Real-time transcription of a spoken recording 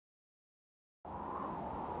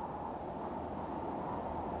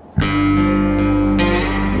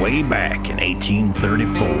Way back in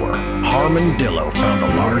 1834, Harmon Dillo found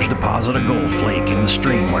a large deposit of gold flake in the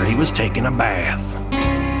stream where he was taking a bath.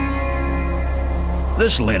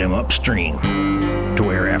 This led him upstream, to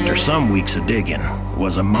where after some weeks of digging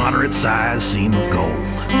was a moderate-sized seam of gold.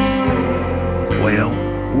 Well,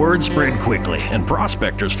 word spread quickly, and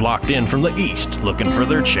prospectors flocked in from the east looking for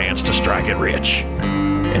their chance to strike it rich.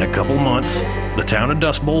 In a couple months, the town of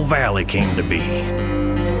Dust Bowl Valley came to be.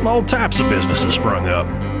 All types of businesses sprung up.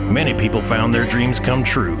 Many people found their dreams come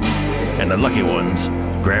true, and the lucky ones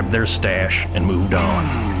grabbed their stash and moved on.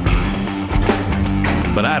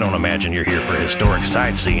 But I don't imagine you're here for historic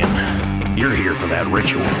sightseeing. You're here for that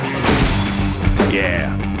ritual.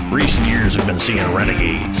 Yeah, recent years have been seeing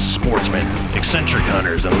renegades, sportsmen, eccentric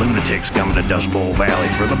hunters, and lunatics coming to Dust Bowl Valley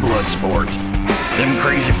for the blood sport. Them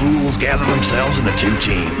crazy fools gather themselves into two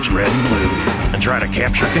teams, red and blue, and try to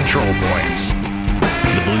capture control points.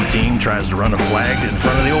 The blue team tries to run a flag in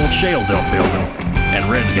front of the old shale dump building,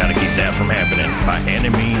 and red's got to keep that from happening by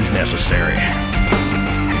any means necessary.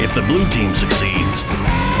 If the blue team succeeds,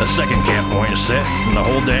 a second cap point is set, and the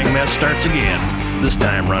whole dang mess starts again, this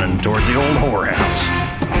time running towards the old whorehouse.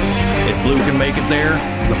 If blue can make it there,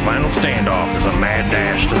 the final standoff is a mad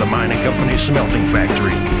dash to the mining company's smelting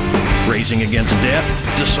factory. Racing against death,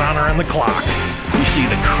 dishonor, and the clock. You see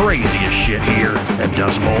the craziest shit here at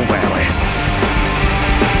Dust Bowl Valley.